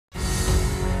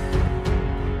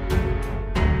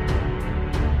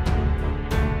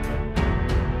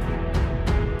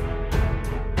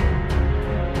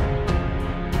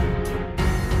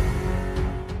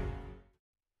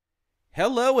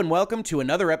Hello and welcome to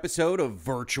another episode of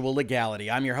Virtual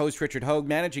Legality. I'm your host, Richard Hogue,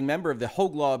 managing member of the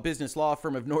Hogue Law business law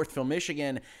firm of Northville,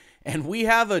 Michigan, and we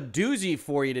have a doozy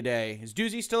for you today. Is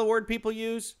doozy still a word people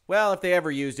use? Well, if they ever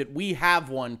used it, we have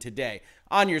one today.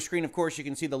 On your screen, of course, you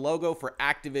can see the logo for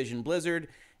Activision Blizzard,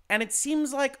 and it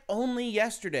seems like only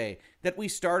yesterday that we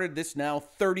started this now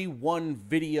 31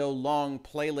 video long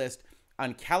playlist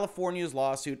on California's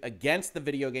lawsuit against the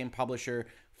video game publisher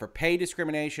for pay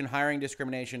discrimination, hiring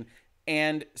discrimination,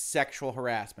 and sexual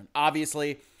harassment.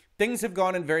 Obviously, things have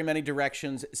gone in very many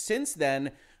directions since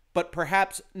then, but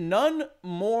perhaps none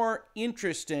more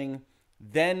interesting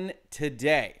than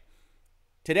today.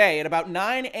 Today, at about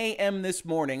 9 a.m. this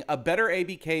morning, a Better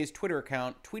ABK's Twitter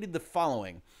account tweeted the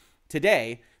following.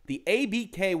 Today, the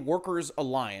ABK Workers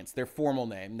Alliance, their formal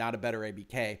name, not a Better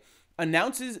ABK,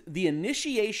 announces the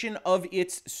initiation of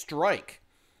its strike.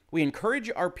 We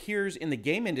encourage our peers in the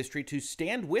game industry to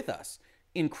stand with us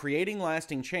in creating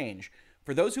lasting change.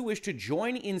 For those who wish to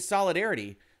join in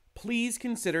solidarity, please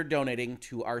consider donating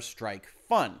to our strike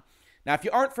fund. Now, if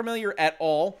you aren't familiar at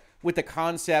all with the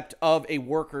concept of a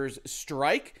workers'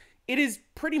 strike, it is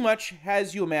pretty much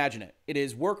as you imagine it. It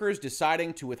is workers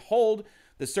deciding to withhold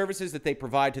the services that they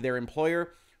provide to their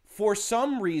employer for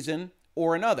some reason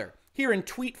or another. Here in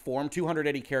tweet form,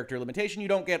 280 character limitation, you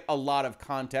don't get a lot of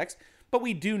context, but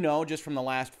we do know just from the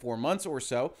last 4 months or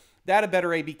so that a Better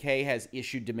ABK has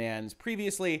issued demands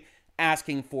previously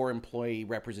asking for employee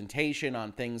representation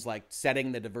on things like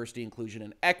setting the diversity, inclusion,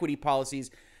 and equity policies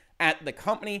at the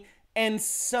company. And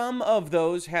some of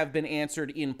those have been answered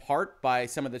in part by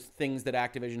some of the things that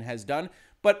Activision has done,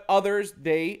 but others,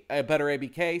 they, Better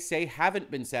ABK, say haven't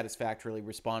been satisfactorily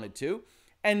responded to.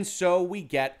 And so we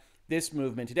get this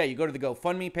movement today. You go to the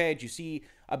GoFundMe page, you see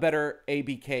a Better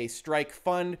ABK strike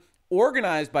fund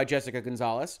organized by Jessica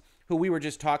Gonzalez, who we were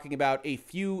just talking about a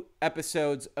few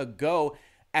episodes ago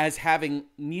as having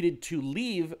needed to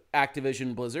leave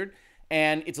Activision Blizzard.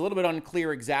 And it's a little bit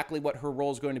unclear exactly what her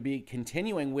role is going to be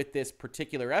continuing with this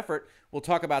particular effort. We'll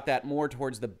talk about that more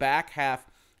towards the back half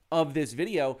of this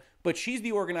video. But she's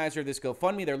the organizer of this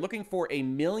GoFundMe. They're looking for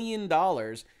 $1 million.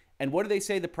 And what do they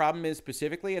say the problem is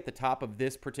specifically at the top of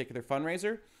this particular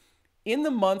fundraiser? In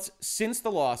the months since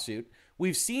the lawsuit,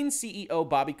 we've seen CEO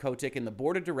Bobby Kotick and the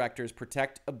board of directors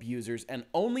protect abusers and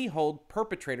only hold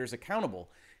perpetrators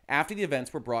accountable after the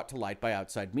events were brought to light by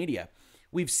outside media.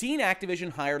 We've seen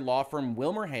Activision hire law firm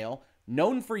WilmerHale,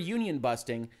 known for union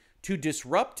busting, to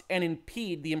disrupt and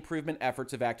impede the improvement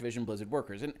efforts of Activision Blizzard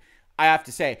workers. And I have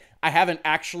to say, I haven't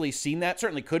actually seen that.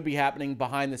 Certainly could be happening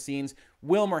behind the scenes.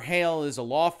 WilmerHale is a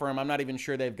law firm. I'm not even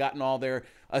sure they've gotten all their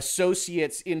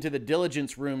associates into the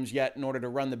diligence rooms yet in order to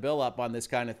run the bill up on this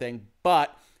kind of thing.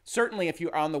 But certainly if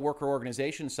you're on the worker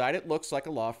organization side, it looks like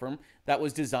a law firm that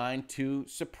was designed to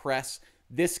suppress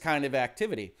this kind of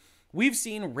activity. We've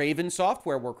seen Raven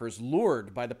software workers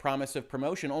lured by the promise of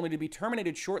promotion only to be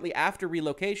terminated shortly after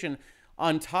relocation,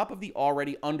 on top of the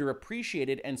already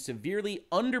underappreciated and severely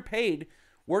underpaid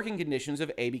working conditions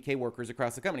of ABK workers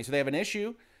across the company. So they have an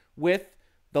issue with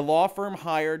the law firm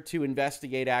hired to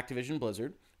investigate Activision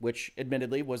Blizzard, which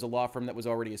admittedly was a law firm that was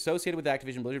already associated with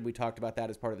Activision Blizzard. We talked about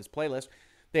that as part of this playlist.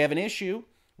 They have an issue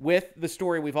with the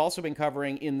story we've also been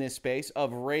covering in this space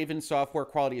of Raven software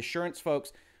quality assurance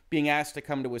folks being asked to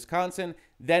come to Wisconsin,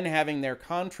 then having their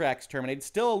contracts terminated.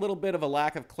 Still a little bit of a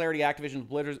lack of clarity. Activision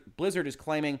Blizzard is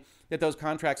claiming that those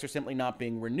contracts are simply not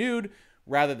being renewed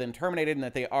rather than terminated, and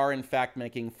that they are in fact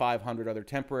making 500 other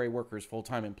temporary workers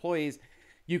full-time employees.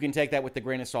 You can take that with the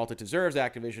grain of salt it deserves.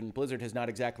 Activision Blizzard has not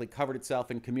exactly covered itself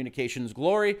in communications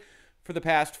glory for the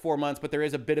past 4 months, but there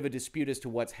is a bit of a dispute as to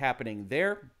what's happening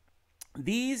there.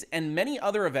 These and many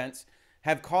other events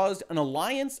have caused an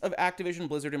alliance of Activision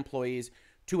Blizzard employees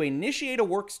to initiate a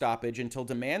work stoppage until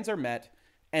demands are met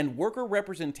and worker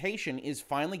representation is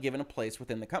finally given a place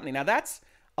within the company. Now, that's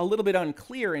a little bit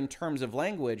unclear in terms of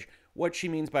language, what she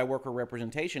means by worker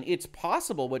representation. It's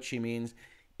possible what she means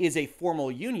is a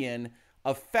formal union,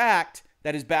 a fact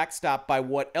that is backstopped by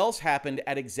what else happened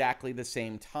at exactly the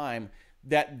same time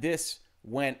that this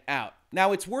went out.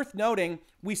 Now, it's worth noting,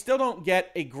 we still don't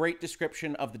get a great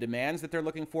description of the demands that they're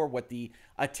looking for, what the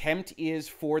attempt is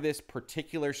for this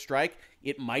particular strike.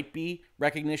 It might be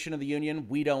recognition of the union.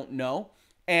 We don't know.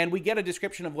 And we get a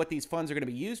description of what these funds are going to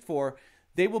be used for.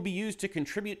 They will be used to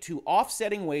contribute to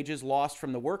offsetting wages lost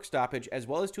from the work stoppage, as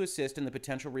well as to assist in the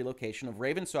potential relocation of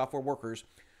Raven software workers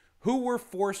who were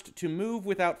forced to move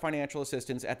without financial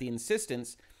assistance at the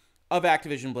insistence of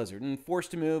Activision Blizzard. And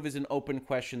forced to move is an open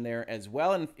question there as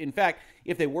well. And in fact,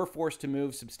 if they were forced to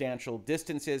move substantial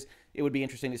distances, it would be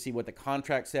interesting to see what the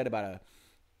contract said about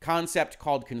concept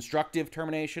called constructive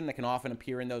termination that can often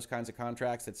appear in those kinds of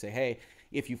contracts that say, hey,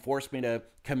 if you force me to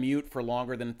commute for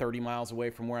longer than 30 miles away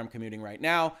from where I'm commuting right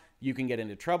now, you can get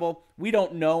into trouble. We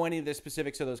don't know any of the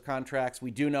specifics of those contracts.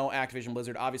 We do know Activision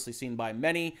Blizzard, obviously seen by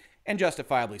many, and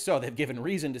justifiably so. They've given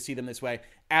reason to see them this way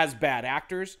as bad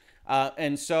actors.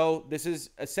 And so this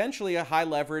is essentially a high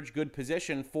leverage, good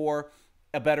position for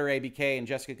a better ABK and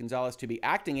Jessica Gonzalez to be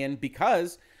acting in,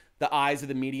 because the eyes of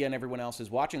the media and everyone else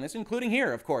is watching this, including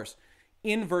here, of course,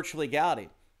 in virtual legality.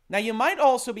 Now, you might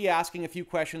also be asking a few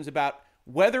questions about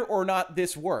whether or not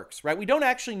this works, right? We don't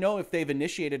actually know if they've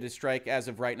initiated a strike as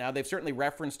of right now. They've certainly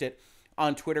referenced it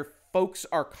on Twitter. Folks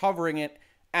are covering it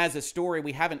as a story.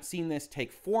 We haven't seen this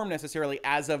take form necessarily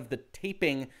as of the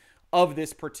taping of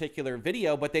this particular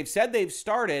video, but they've said they've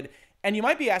started. And you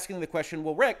might be asking the question,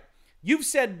 well, Rick, you've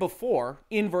said before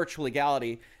in virtual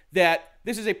legality that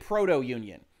this is a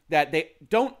proto-union, that they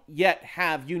don't yet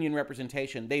have union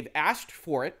representation. They've asked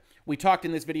for it. We talked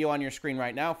in this video on your screen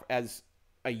right now as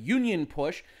a union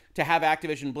push to have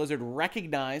Activision Blizzard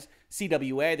recognize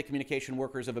CWA, the Communication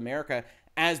Workers of America,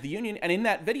 as the union. And in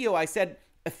that video, I said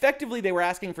effectively they were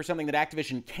asking for something that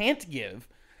Activision can't give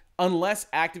unless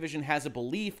Activision has a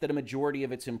belief that a majority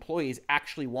of its employees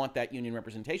actually want that union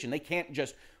representation. They can't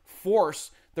just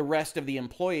force the rest of the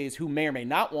employees who may or may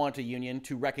not want a union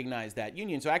to recognize that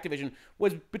union. So Activision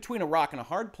was between a rock and a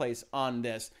hard place on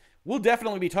this. We'll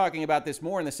definitely be talking about this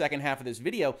more in the second half of this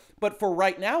video. But for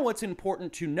right now, what's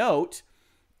important to note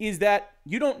is that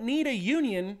you don't need a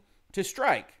union to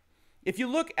strike. If you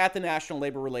look at the National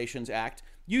Labor Relations Act,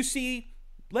 you see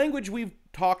language we've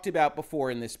talked about before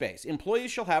in this space.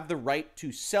 Employees shall have the right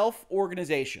to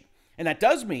self-organization. And that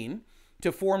does mean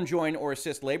to form, join, or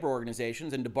assist labor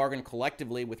organizations and to bargain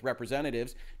collectively with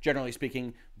representatives, generally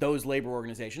speaking, those labor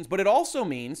organizations. But it also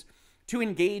means to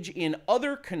engage in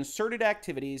other concerted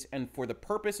activities and for the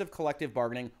purpose of collective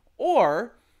bargaining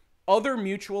or other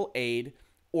mutual aid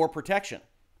or protection.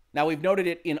 Now, we've noted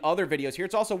it in other videos here.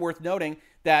 It's also worth noting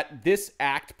that this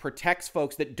act protects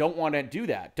folks that don't want to do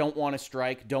that, don't want to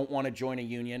strike, don't want to join a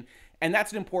union. And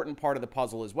that's an important part of the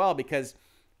puzzle as well, because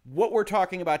what we're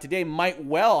talking about today might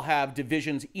well have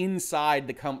divisions inside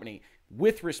the company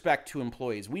with respect to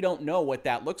employees. We don't know what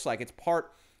that looks like. It's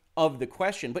part of the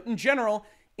question. But in general,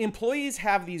 employees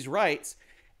have these rights,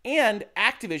 and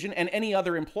Activision and any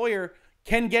other employer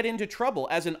can get into trouble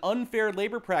as an unfair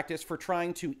labor practice for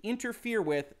trying to interfere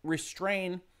with,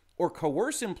 restrain, or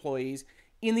coerce employees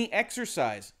in the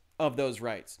exercise of those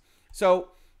rights. So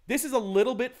this is a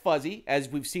little bit fuzzy, as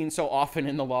we've seen so often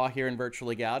in the law here in virtual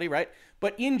legality, right?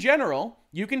 But in general,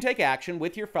 you can take action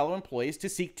with your fellow employees to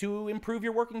seek to improve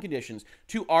your working conditions,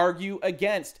 to argue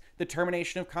against the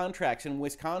termination of contracts in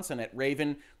Wisconsin at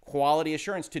Raven Quality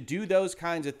Assurance, to do those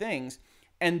kinds of things.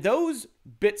 And those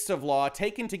bits of law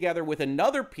taken together with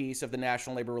another piece of the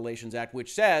National Labor Relations Act,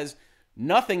 which says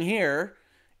nothing here,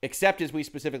 except as we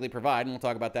specifically provide, and we'll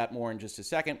talk about that more in just a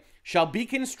second, shall be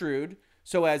construed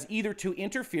so as either to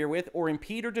interfere with or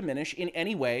impede or diminish in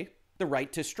any way the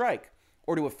right to strike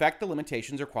or to affect the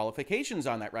limitations or qualifications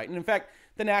on that right. And in fact,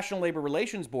 the National Labor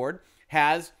Relations Board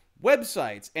has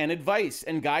websites and advice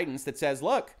and guidance that says,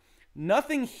 look,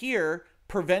 nothing here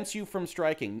prevents you from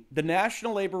striking. The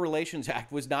National Labor Relations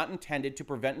Act was not intended to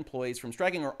prevent employees from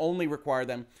striking or only require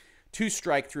them to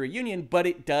strike through a union, but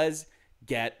it does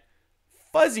get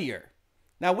fuzzier.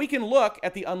 Now, we can look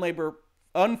at the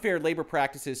unfair labor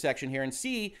practices section here and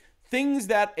see things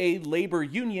that a labor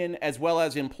union as well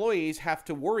as employees have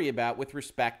to worry about with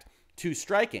respect to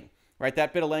striking, right?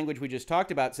 That bit of language we just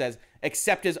talked about says,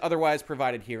 except as otherwise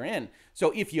provided herein.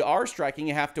 So if you are striking,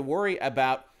 you have to worry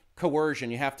about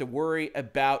coercion. You have to worry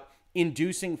about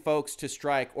inducing folks to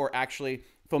strike or actually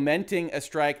fomenting a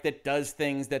strike that does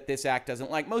things that this act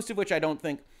doesn't like, most of which I don't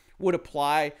think would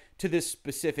apply to this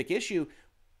specific issue.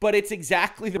 But it's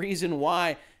exactly the reason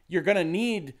why you're going to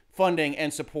need funding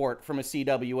and support from a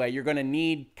CWA. You're going to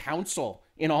need counsel,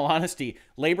 in all honesty,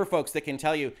 labor folks that can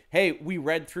tell you, hey, we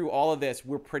read through all of this.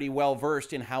 We're pretty well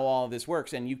versed in how all of this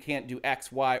works, and you can't do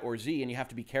X, Y, or Z, and you have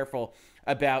to be careful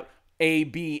about A,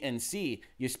 B, and C.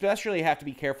 You especially have to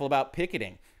be careful about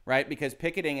picketing, right? Because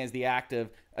picketing is the act of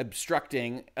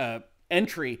obstructing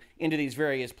entry into these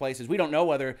various places. We don't know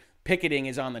whether picketing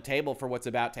is on the table for what's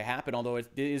about to happen, although it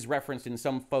is referenced in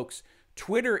some folks'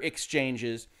 Twitter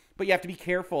exchanges. But you have to be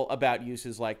careful about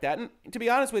uses like that. And to be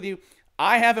honest with you,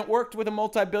 I haven't worked with a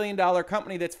multi-billion-dollar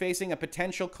company that's facing a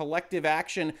potential collective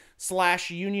action /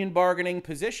 union bargaining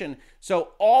position.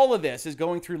 So all of this is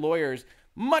going through lawyers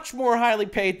much more highly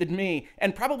paid than me,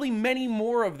 and probably many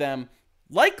more of them,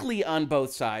 likely on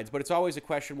both sides. But it's always a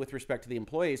question with respect to the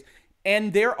employees.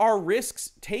 And there are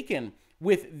risks taken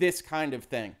with this kind of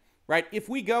thing, right? If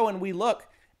we go and we look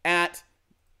at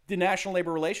the National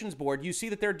Labor Relations Board, you see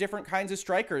that there are different kinds of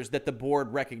strikers that the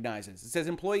board recognizes. It says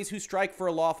employees who strike for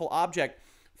a lawful object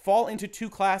fall into two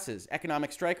classes,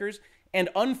 economic strikers and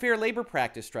unfair labor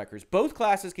practice strikers. Both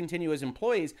classes continue as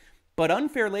employees, but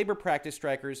unfair labor practice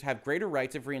strikers have greater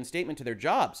rights of reinstatement to their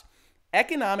jobs.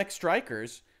 Economic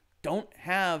strikers don't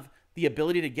have the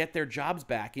ability to get their jobs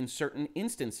back in certain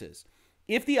instances.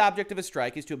 If the object of a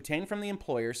strike is to obtain from the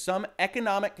employer some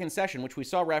economic concession, which we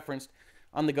saw referenced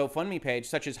on the GoFundMe page,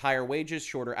 such as higher wages,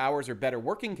 shorter hours, or better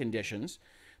working conditions,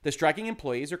 the striking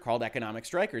employees are called economic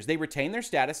strikers. They retain their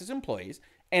status as employees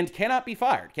and cannot be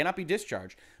fired, cannot be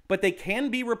discharged, but they can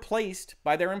be replaced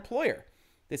by their employer.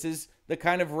 This is the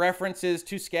kind of references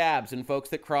to scabs and folks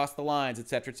that cross the lines, et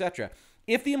cetera, et cetera.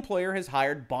 If the employer has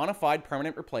hired bona fide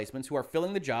permanent replacements who are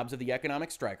filling the jobs of the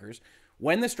economic strikers,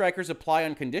 when the strikers apply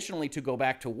unconditionally to go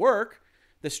back to work,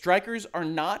 the strikers are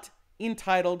not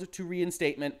entitled to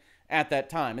reinstatement at that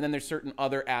time. And then there's certain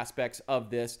other aspects of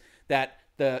this that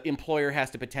the employer has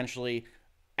to potentially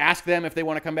ask them if they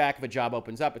want to come back if a job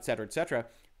opens up, et cetera, et cetera.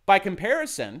 By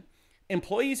comparison,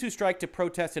 employees who strike to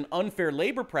protest an unfair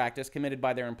labor practice committed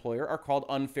by their employer are called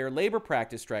unfair labor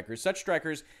practice strikers. Such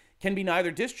strikers can be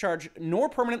neither discharged nor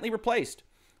permanently replaced.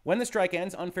 When the strike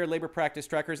ends, unfair labor practice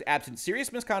strikers, absent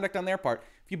serious misconduct on their part,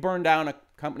 if you burn down a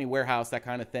company warehouse, that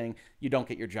kind of thing, you don't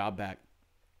get your job back,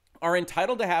 are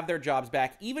entitled to have their jobs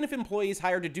back, even if employees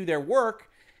hired to do their work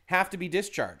have to be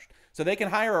discharged. So they can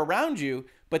hire around you,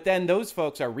 but then those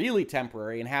folks are really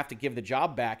temporary and have to give the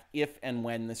job back if and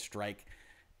when the strike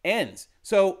ends.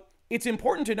 So it's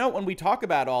important to note when we talk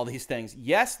about all these things,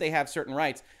 yes, they have certain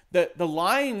rights. The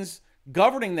lines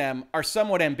governing them are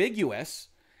somewhat ambiguous,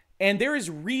 and there is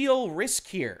real risk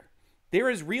here. There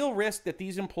is real risk that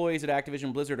these employees at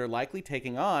Activision Blizzard are likely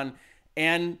taking on,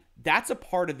 and that's a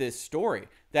part of this story,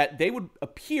 that they would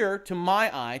appear, to my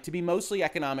eye, to be mostly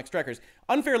economic strikers.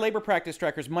 Unfair labor practice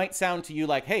strikers might sound to you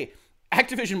like, hey,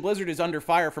 Activision Blizzard is under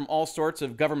fire from all sorts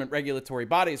of government regulatory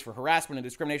bodies for harassment and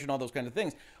discrimination, all those kinds of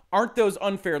things. Aren't those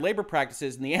unfair labor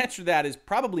practices? And the answer to that is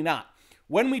probably not.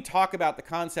 When we talk about the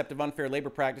concept of unfair labor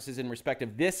practices in respect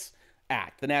of this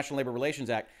act, the National Labor Relations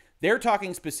Act, they're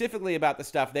talking specifically about the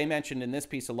stuff they mentioned in this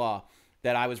piece of law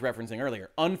that I was referencing earlier.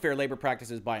 Unfair labor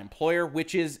practices by employer,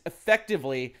 which is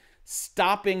effectively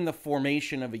stopping the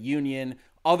formation of a union,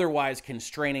 otherwise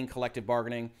constraining collective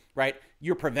bargaining, right?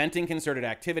 You're preventing concerted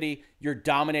activity. You're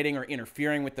dominating or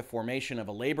interfering with the formation of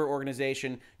a labor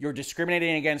organization. You're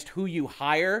discriminating against who you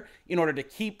hire in order to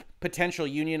keep potential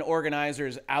union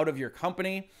organizers out of your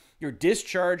company. You're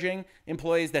discharging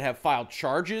employees that have filed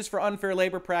charges for unfair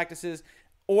labor practices,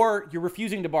 or you're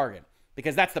refusing to bargain,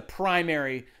 because that's the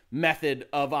primary method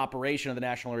of operation of the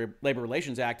National Labor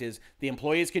Relations Act. Is the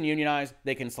employees can unionize,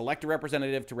 they can select a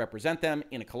representative to represent them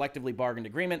in a collectively bargained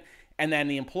agreement, and then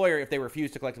the employer, if they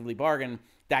refuse to collectively bargain,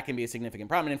 that can be a significant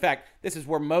problem. And in fact, this is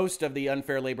where most of the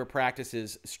unfair labor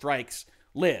practices strikes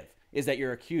live, is that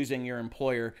you're accusing your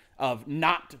employer of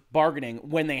not bargaining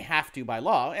when they have to by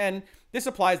law. And this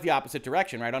applies the opposite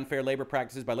direction, right? Unfair labor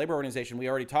practices by labor organization. We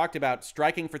already talked about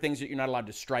striking for things that you're not allowed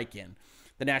to strike in.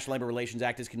 The National Labor Relations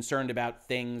Act is concerned about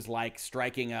things like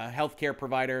striking a healthcare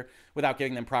provider without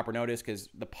giving them proper notice because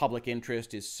the public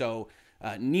interest is so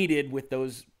needed with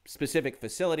those specific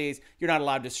facilities. You're not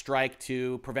allowed to strike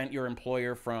to prevent your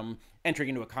employer from entering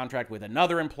into a contract with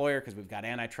another employer because we've got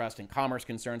antitrust and commerce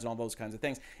concerns and all those kinds of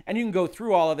things. And you can go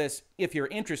through all of this if you're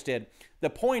interested. The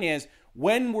point is,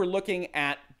 when we're looking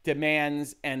at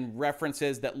demands and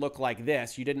references that look like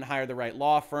this, you didn't hire the right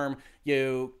law firm,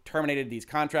 you terminated these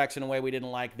contracts in a way we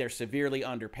didn't like, they're severely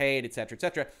underpaid, et cetera, et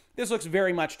cetera. This looks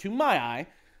very much, to my eye,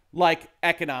 like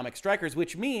economic strikers,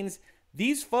 which means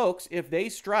these folks, if they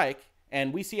strike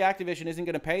and we see Activision isn't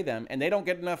going to pay them and they don't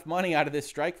get enough money out of this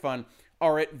strike fund,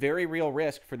 are at very real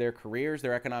risk for their careers,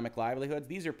 their economic livelihoods.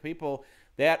 These are people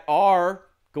that are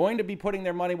going to be putting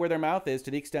their money where their mouth is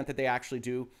to the extent that they actually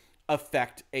do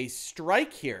affect a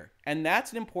strike here. And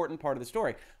that's an important part of the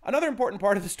story. Another important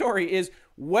part of the story is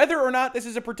whether or not this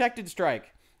is a protected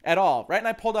strike at all, right? And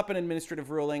I pulled up an administrative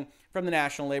ruling from the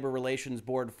National Labor Relations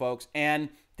Board, folks, and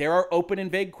there are open and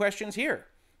vague questions here.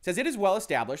 It says, it is well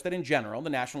established that in general, the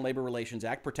National Labor Relations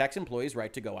Act protects employees'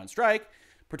 right to go on strike.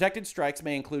 Protected strikes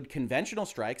may include conventional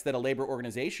strikes that a labor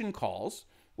organization calls,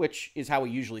 which is how we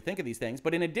usually think of these things.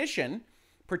 But in addition,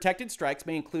 protected strikes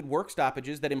may include work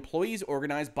stoppages that employees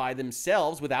organize by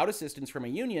themselves without assistance from a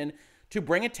union to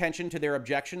bring attention to their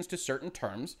objections to certain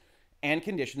terms and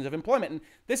conditions of employment. And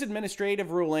this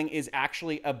administrative ruling is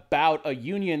actually about a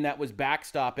union that was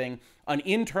backstopping an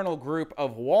internal group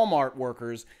of Walmart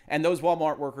workers, and those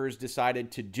Walmart workers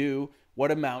decided to do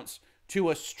what amounts to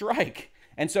a strike.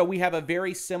 And so we have a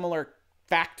very similar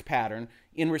fact pattern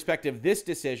in respect of this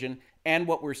decision and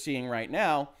what we're seeing right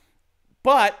now.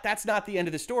 But that's not the end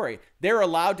of the story. They're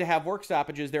allowed to have work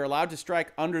stoppages. They're allowed to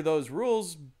strike under those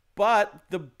rules, but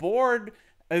the board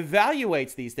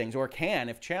evaluates these things, or can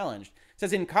if challenged. It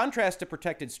says, in contrast to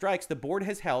protected strikes, the board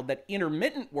has held that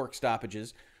intermittent work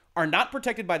stoppages are not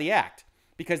protected by the act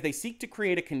because they seek to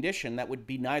create a condition that would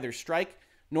be neither strike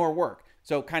nor work.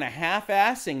 So kind of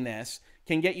half-assing this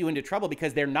can get you into trouble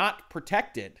because they're not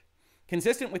protected.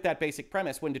 Consistent with that basic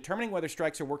premise, when determining whether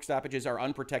strikes or work stoppages are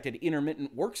unprotected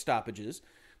intermittent work stoppages,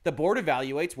 the board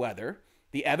evaluates whether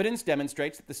the evidence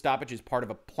demonstrates that the stoppage is part of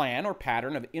a plan or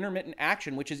pattern of intermittent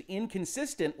action which is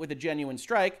inconsistent with a genuine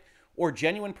strike or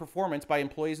genuine performance by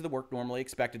employees of the work normally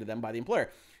expected of them by the employer.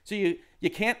 So you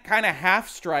can't kind of half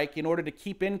strike in order to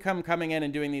keep income coming in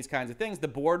and doing these kinds of things. The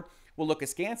board will look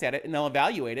askance at it and they'll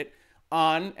evaluate it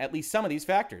on at least some of these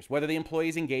factors, whether the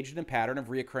employees engaged in a pattern of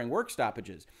reoccurring work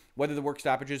stoppages, whether the work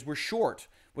stoppages were short,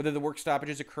 whether the work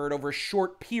stoppages occurred over a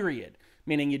short period,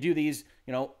 meaning you do these,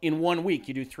 in 1 week,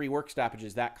 you do 3 work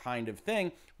stoppages, that kind of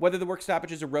thing, whether the work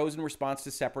stoppages arose in response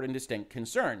to separate and distinct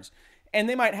concerns. And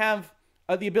they might have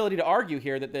the ability to argue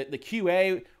here that the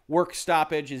QA work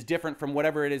stoppage is different from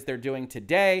whatever it is they're doing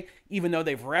today, even though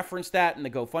they've referenced that in the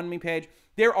GoFundMe page.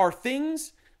 There are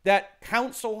things that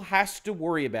counsel has to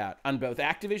worry about on both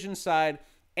Activision's side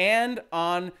and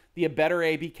on the A Better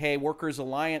ABK Workers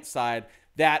Alliance side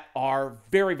that are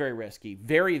very, very risky,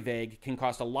 very vague, can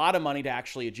cost a lot of money to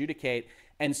actually adjudicate.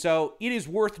 And so it is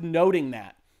worth noting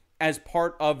that as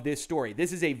part of this story.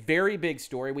 This is a very big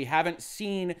story. We haven't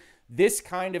seen this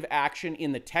kind of action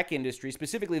in the tech industry,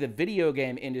 specifically the video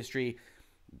game industry,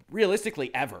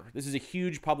 realistically ever. This is a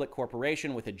huge public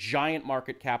corporation with a giant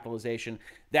market capitalization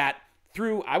that,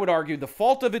 through, I would argue, the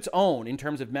fault of its own in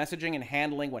terms of messaging and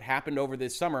handling what happened over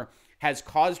this summer, has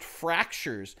caused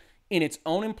fractures in its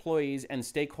own employees and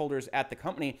stakeholders at the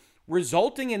company,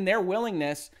 resulting in their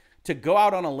willingness to go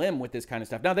out on a limb with this kind of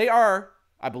stuff. Now, they are,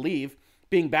 I believe,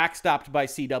 being backstopped by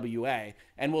CWA,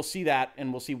 and we'll see that,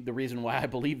 and we'll see the reason why I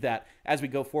believe that as we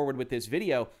go forward with this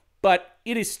video. But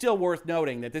it is still worth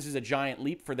noting that this is a giant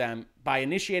leap for them by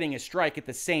initiating a strike at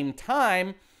the same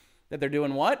time that they're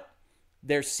doing what?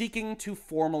 They're seeking to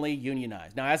formally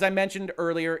unionize. Now, as I mentioned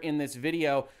earlier in this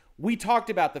video, we talked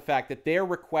about the fact that their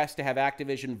request to have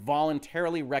Activision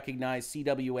voluntarily recognize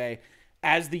CWA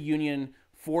as the union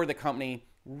for the company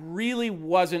really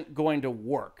wasn't going to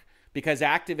work because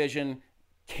Activision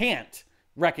can't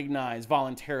recognize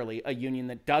voluntarily a union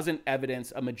that doesn't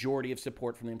evidence a majority of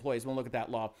support from the employees. We'll look at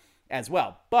that law as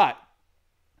well. But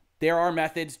there are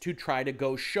methods to try to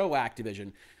go show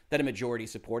Activision that a majority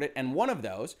support it, and one of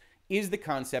those is the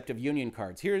concept of union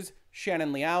cards. Here's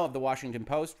Shannon Liao of the Washington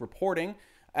Post reporting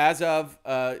as of,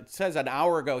 it says an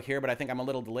hour ago here, but I think I'm a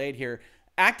little delayed here.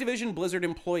 Activision Blizzard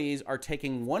employees are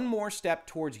taking one more step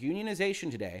towards unionization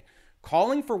today,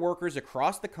 calling for workers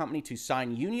across the company to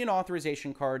sign union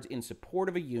authorization cards in support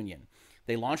of a union.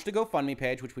 They launched a GoFundMe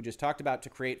page, which we just talked about, to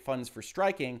create funds for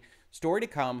striking. Story to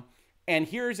come. And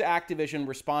here's Activision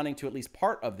responding to at least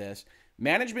part of this.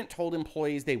 Management told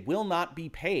employees they will not be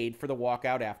paid for the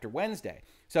walkout after Wednesday.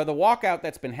 So the walkout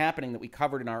that's been happening that we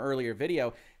covered in our earlier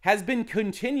video has been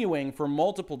continuing for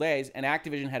multiple days, and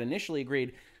Activision had initially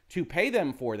agreed to pay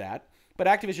them for that. But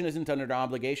Activision isn't under an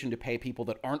obligation to pay people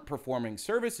that aren't performing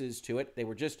services to it. They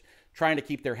were just trying to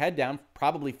keep their head down,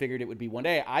 probably figured it would be one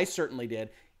day. I certainly did.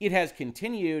 It has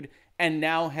continued and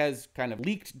now has kind of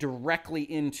leaked directly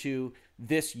into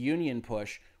this union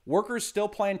push. Workers still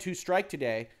plan to strike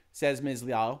today, says Ms.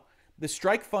 Liao. The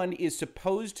strike fund is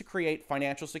supposed to create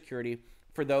financial security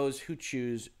for those who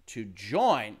choose to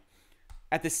join.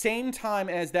 At the same time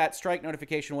as that strike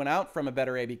notification went out from A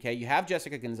Better ABK, you have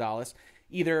Jessica Gonzalez,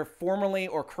 either formerly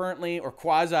or currently or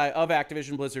quasi of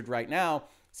Activision Blizzard right now,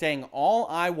 saying all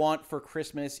I want for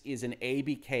Christmas is an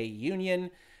ABK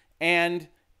union. And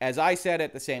as I said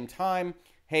at the same time,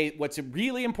 hey, what's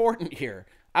really important here,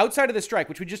 outside of the strike,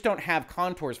 which we just don't have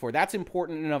contours for, that's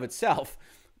important in and of itself,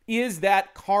 is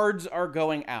that cards are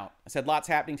going out. I said lots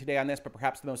happening today on this, but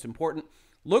perhaps the most important,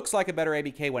 looks like A Better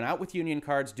ABK went out with union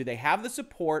cards. Do they have the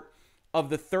support of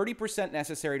the 30%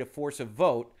 necessary to force a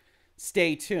vote?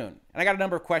 Stay tuned. And I got a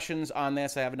number of questions on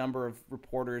this. I have a number of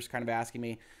reporters kind of asking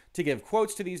me to give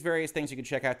quotes to these various things. You can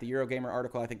check out the Eurogamer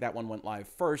article. I think that one went live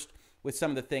first with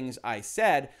some of the things I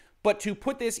said. But to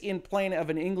put this in plain of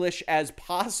an English as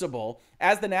possible,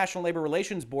 as the National Labor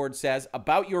Relations Board says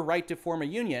about your right to form a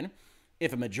union,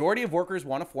 if a majority of workers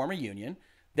want to form a union,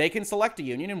 they can select a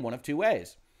union in one of two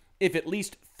ways. If at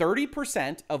least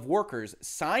 30% of workers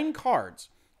sign cards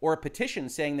or a petition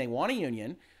saying they want a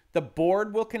union, the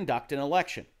board will conduct an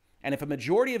election. And if a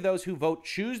majority of those who vote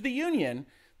choose the union,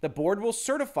 the board will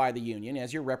certify the union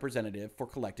as your representative for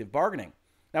collective bargaining.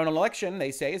 Now, an election,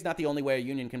 they say, is not the only way a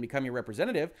union can become your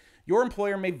representative. Your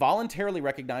employer may voluntarily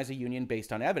recognize a union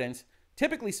based on evidence,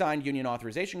 typically signed union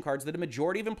authorization cards that a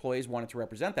majority of employees wanted to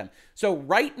represent them. So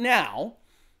right now,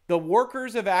 the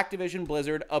workers of Activision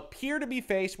Blizzard appear to be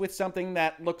faced with something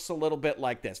that looks a little bit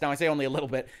like this. Now, I say only a little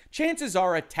bit. Chances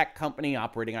are a tech company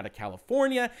operating out of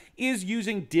California is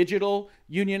using digital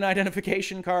union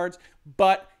identification cards,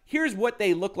 but here's what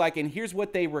they look like and here's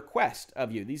what they request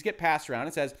of you. These get passed around.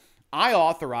 It says, I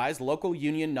authorize local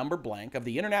union number blank of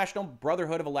the International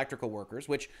Brotherhood of Electrical Workers,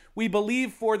 which we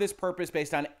believe for this purpose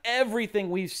based on everything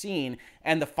we've seen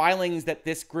and the filings that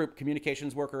this group,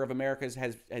 Communications Worker of America,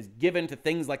 has given to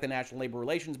things like the National Labor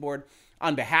Relations Board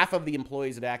on behalf of the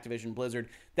employees of Activision Blizzard,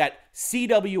 that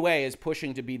CWA is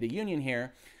pushing to be the union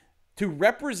here, to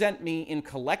represent me in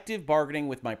collective bargaining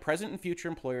with my present and future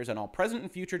employers on all present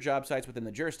and future job sites within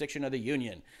the jurisdiction of the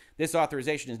union. This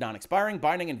authorization is non-expiring,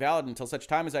 binding, and valid until such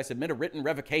time as I submit a written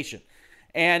revocation.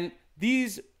 And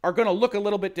these are going to look a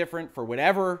little bit different for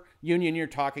whatever union you're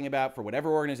talking about, for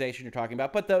whatever organization you're talking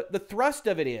about. But the thrust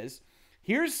of it is,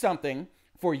 here's something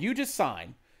for you to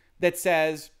sign that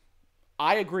says,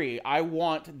 I agree, I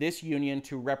want this union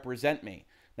to represent me.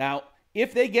 Now,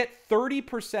 if they get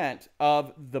 30%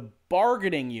 of the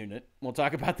bargaining unit, we'll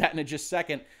talk about that in just a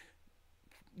second,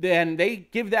 then they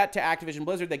give that to Activision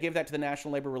Blizzard, they give that to the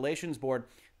National Labor Relations Board,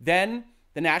 then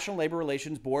the National Labor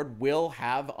Relations Board will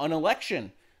have an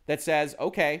election that says,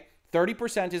 okay,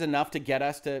 30% is enough to get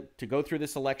us to go through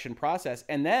this election process.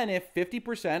 And then if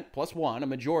 50% plus one, a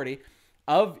majority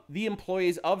of the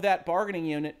employees of that bargaining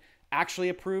unit actually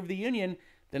approve the union,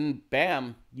 then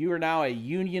bam, you are now a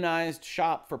unionized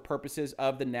shop for purposes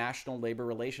of the National Labor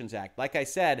Relations Act. Like I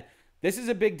said, this is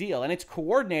a big deal, and it's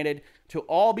coordinated to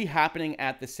all be happening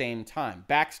at the same time.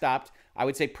 Backstopped, I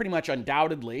would say pretty much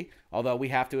undoubtedly, although we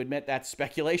have to admit that's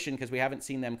speculation because we haven't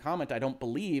seen them comment, I don't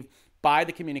believe, by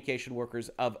the Communication Workers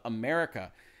of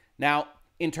America. Now,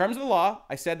 in terms of the law,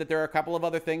 I said that there are a couple of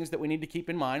other things that we need to keep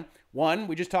in mind. One,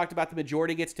 we just talked about the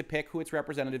majority gets to pick who its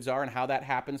representatives are and how that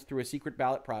happens through a secret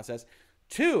ballot process.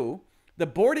 Two, the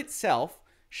board itself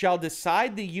shall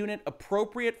decide the unit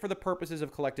appropriate for the purposes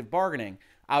of collective bargaining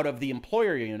out of the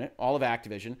employer unit, all of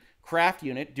Activision, craft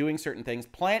unit, doing certain things,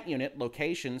 plant unit,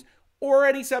 locations, or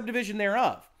any subdivision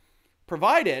thereof.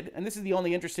 Provided, and this is the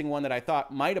only interesting one that I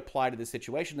thought might apply to this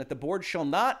situation, that the board shall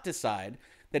not decide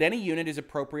that any unit is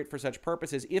appropriate for such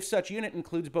purposes if such unit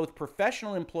includes both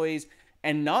professional employees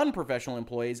and non-professional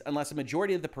employees, unless a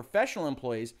majority of the professional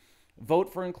employees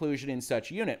vote for inclusion in such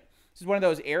unit. This is one of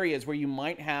those areas where you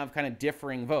might have kind of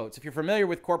differing votes. If you're familiar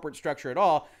with corporate structure at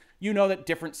all, you know that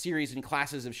different series and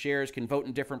classes of shares can vote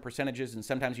in different percentages, and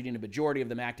sometimes you need a majority of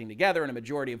them acting together and a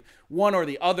majority of one or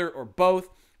the other or both.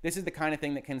 This is the kind of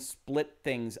thing that can split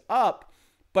things up,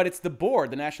 but it's the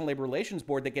board, the National Labor Relations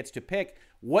Board, that gets to pick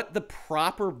what the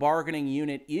proper bargaining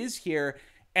unit is here,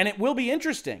 and it will be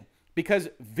interesting because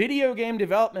video game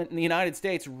development in the United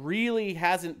States really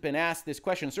hasn't been asked this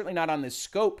question, certainly not on this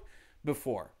scope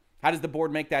before. How does the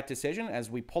board make that decision?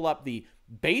 As we pull up the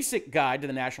basic guide to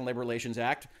the National Labor Relations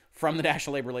Act from the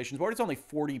National Labor Relations Board, it's only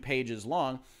 40 pages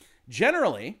long.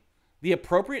 Generally, the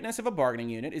appropriateness of a bargaining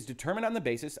unit is determined on the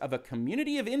basis of a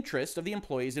community of interest of the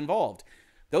employees involved.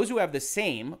 Those who have the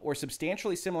same or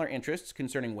substantially similar interests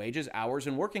concerning wages, hours,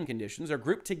 and working conditions are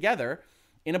grouped together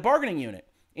in a bargaining unit.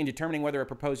 In determining whether a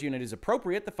proposed unit is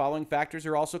appropriate, the following factors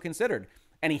are also considered.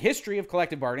 Any history of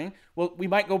collective bargaining, well, we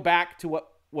might go back to what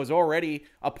was already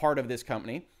a part of this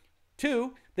company.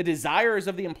 Two, the desires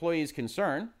of the employees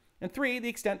concerned. And three, the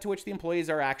extent to which the employees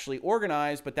are actually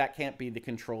organized, but that can't be the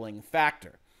controlling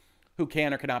factor. Who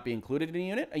can or cannot be included in a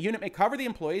unit? A unit may cover the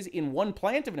employees in one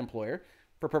plant of an employer,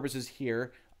 for purposes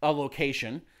here, a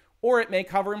location, or it may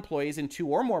cover employees in two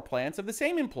or more plants of the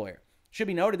same employer. It should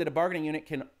be noted that a bargaining unit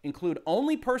can include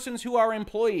only persons who are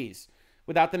employees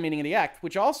without the meaning of the act,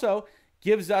 which also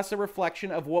gives us a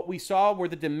reflection of what we saw were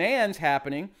the demands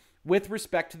happening with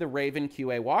respect to the Raven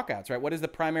QA walkouts, right? What is the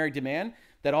primary demand?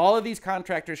 That all of these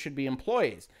contractors should be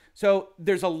employees. So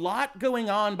there's a lot going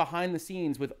on behind the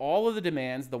scenes with all of the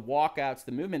demands, the walkouts,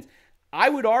 the movements. I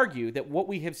would argue that what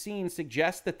we have seen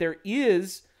suggests that there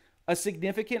is a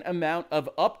significant amount of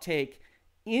uptake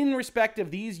in respect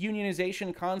of these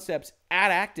unionization concepts at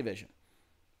Activision.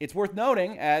 It's worth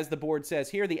noting, as the board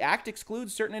says here, the act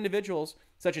excludes certain individuals,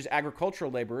 such as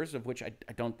agricultural laborers, of which I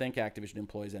don't think Activision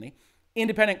employs any,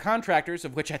 independent contractors,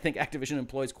 of which I think Activision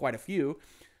employs quite a few,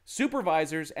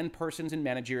 supervisors, and persons in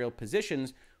managerial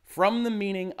positions from the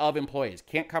meaning of employees.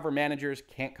 Can't cover managers,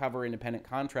 can't cover independent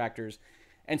contractors.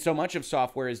 And so much of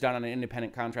software is done on an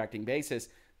independent contracting basis.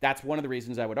 That's one of the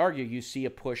reasons I would argue you see a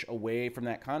push away from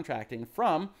that contracting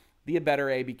from the A Better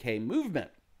ABK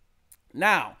movement.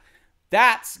 Now,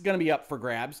 that's going to be up for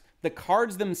grabs. The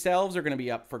cards themselves are going to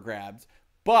be up for grabs.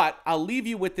 But I'll leave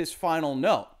you with this final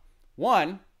note.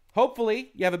 One,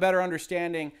 hopefully you have a better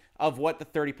understanding of what the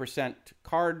 30%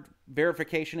 card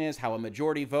verification is, how a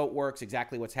majority vote works,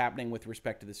 exactly what's happening with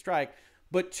respect to the strike.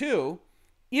 But two,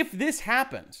 if this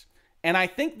happens, and I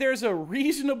think there's a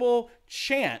reasonable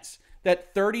chance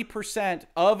that 30%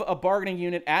 of a bargaining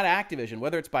unit at Activision,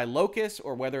 whether it's by locus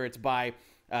or whether it's by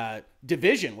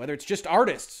division, whether it's just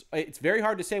artists, it's very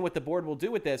hard to say what the board will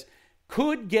do with this,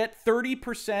 could get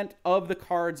 30% of the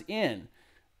cards in,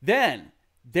 then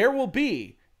there will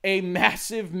be a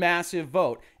massive, massive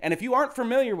vote. And if you aren't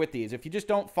familiar with these, if you just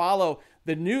don't follow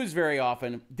the news very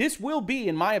often, this will be,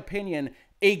 in my opinion,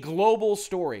 a global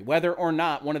story, whether or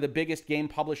not one of the biggest game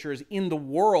publishers in the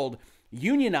world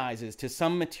unionizes to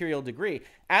some material degree.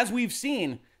 As we've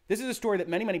seen, this is a story that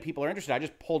many, many people are interested in. I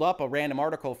just pulled up a random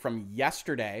article from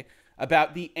yesterday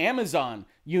about the Amazon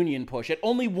union push at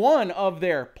only one of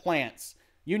their plants.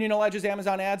 Union alleges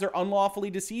Amazon ads are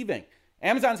unlawfully deceiving.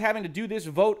 Amazon's having to do this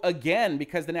vote again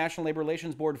because the National Labor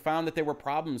Relations Board found that there were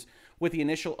problems with the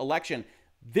initial election.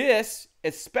 This,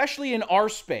 especially in our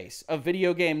space of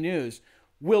video game news,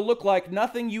 will look like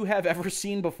nothing you have ever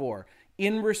seen before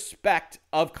in respect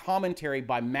of commentary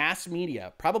by mass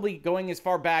media, probably going as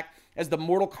far back as the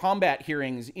Mortal Kombat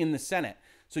hearings in the Senate.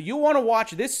 So you'll want to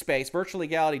watch this space, virtual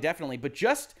legality definitely, but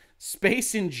just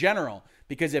space in general,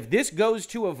 because if this goes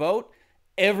to a vote,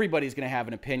 everybody's going to have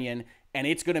an opinion, and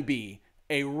it's going to be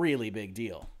a really big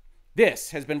deal.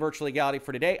 This has been Virtual Legality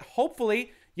for today.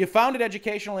 Hopefully, you found it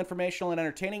educational, informational, and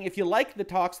entertaining. If you like the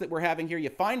talks that we're having here, you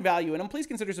find value in them, please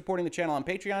consider supporting the channel on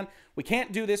Patreon. We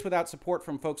can't do this without support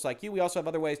from folks like you. We also have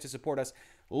other ways to support us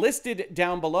listed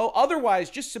down below. Otherwise,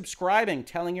 just subscribing,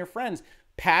 telling your friends,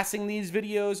 passing these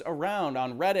videos around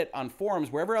on Reddit, on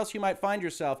forums, wherever else you might find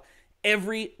yourself.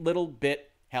 Every little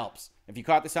bit helps. If you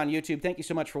caught this on YouTube, thank you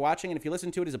so much for watching. And if you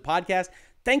listen to it as a podcast,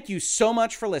 thank you so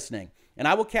much for listening. And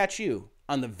I will catch you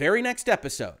on the very next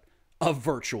episode of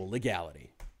Virtual Legality.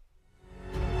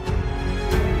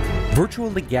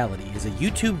 Virtual Legality is a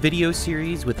YouTube video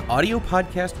series with audio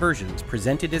podcast versions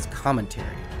presented as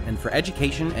commentary and for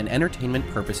education and entertainment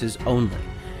purposes only.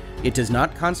 It does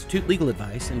not constitute legal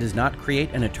advice and does not create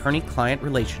an attorney-client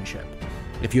relationship.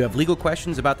 If you have legal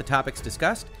questions about the topics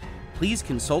discussed, please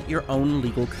consult your own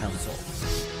legal counsel.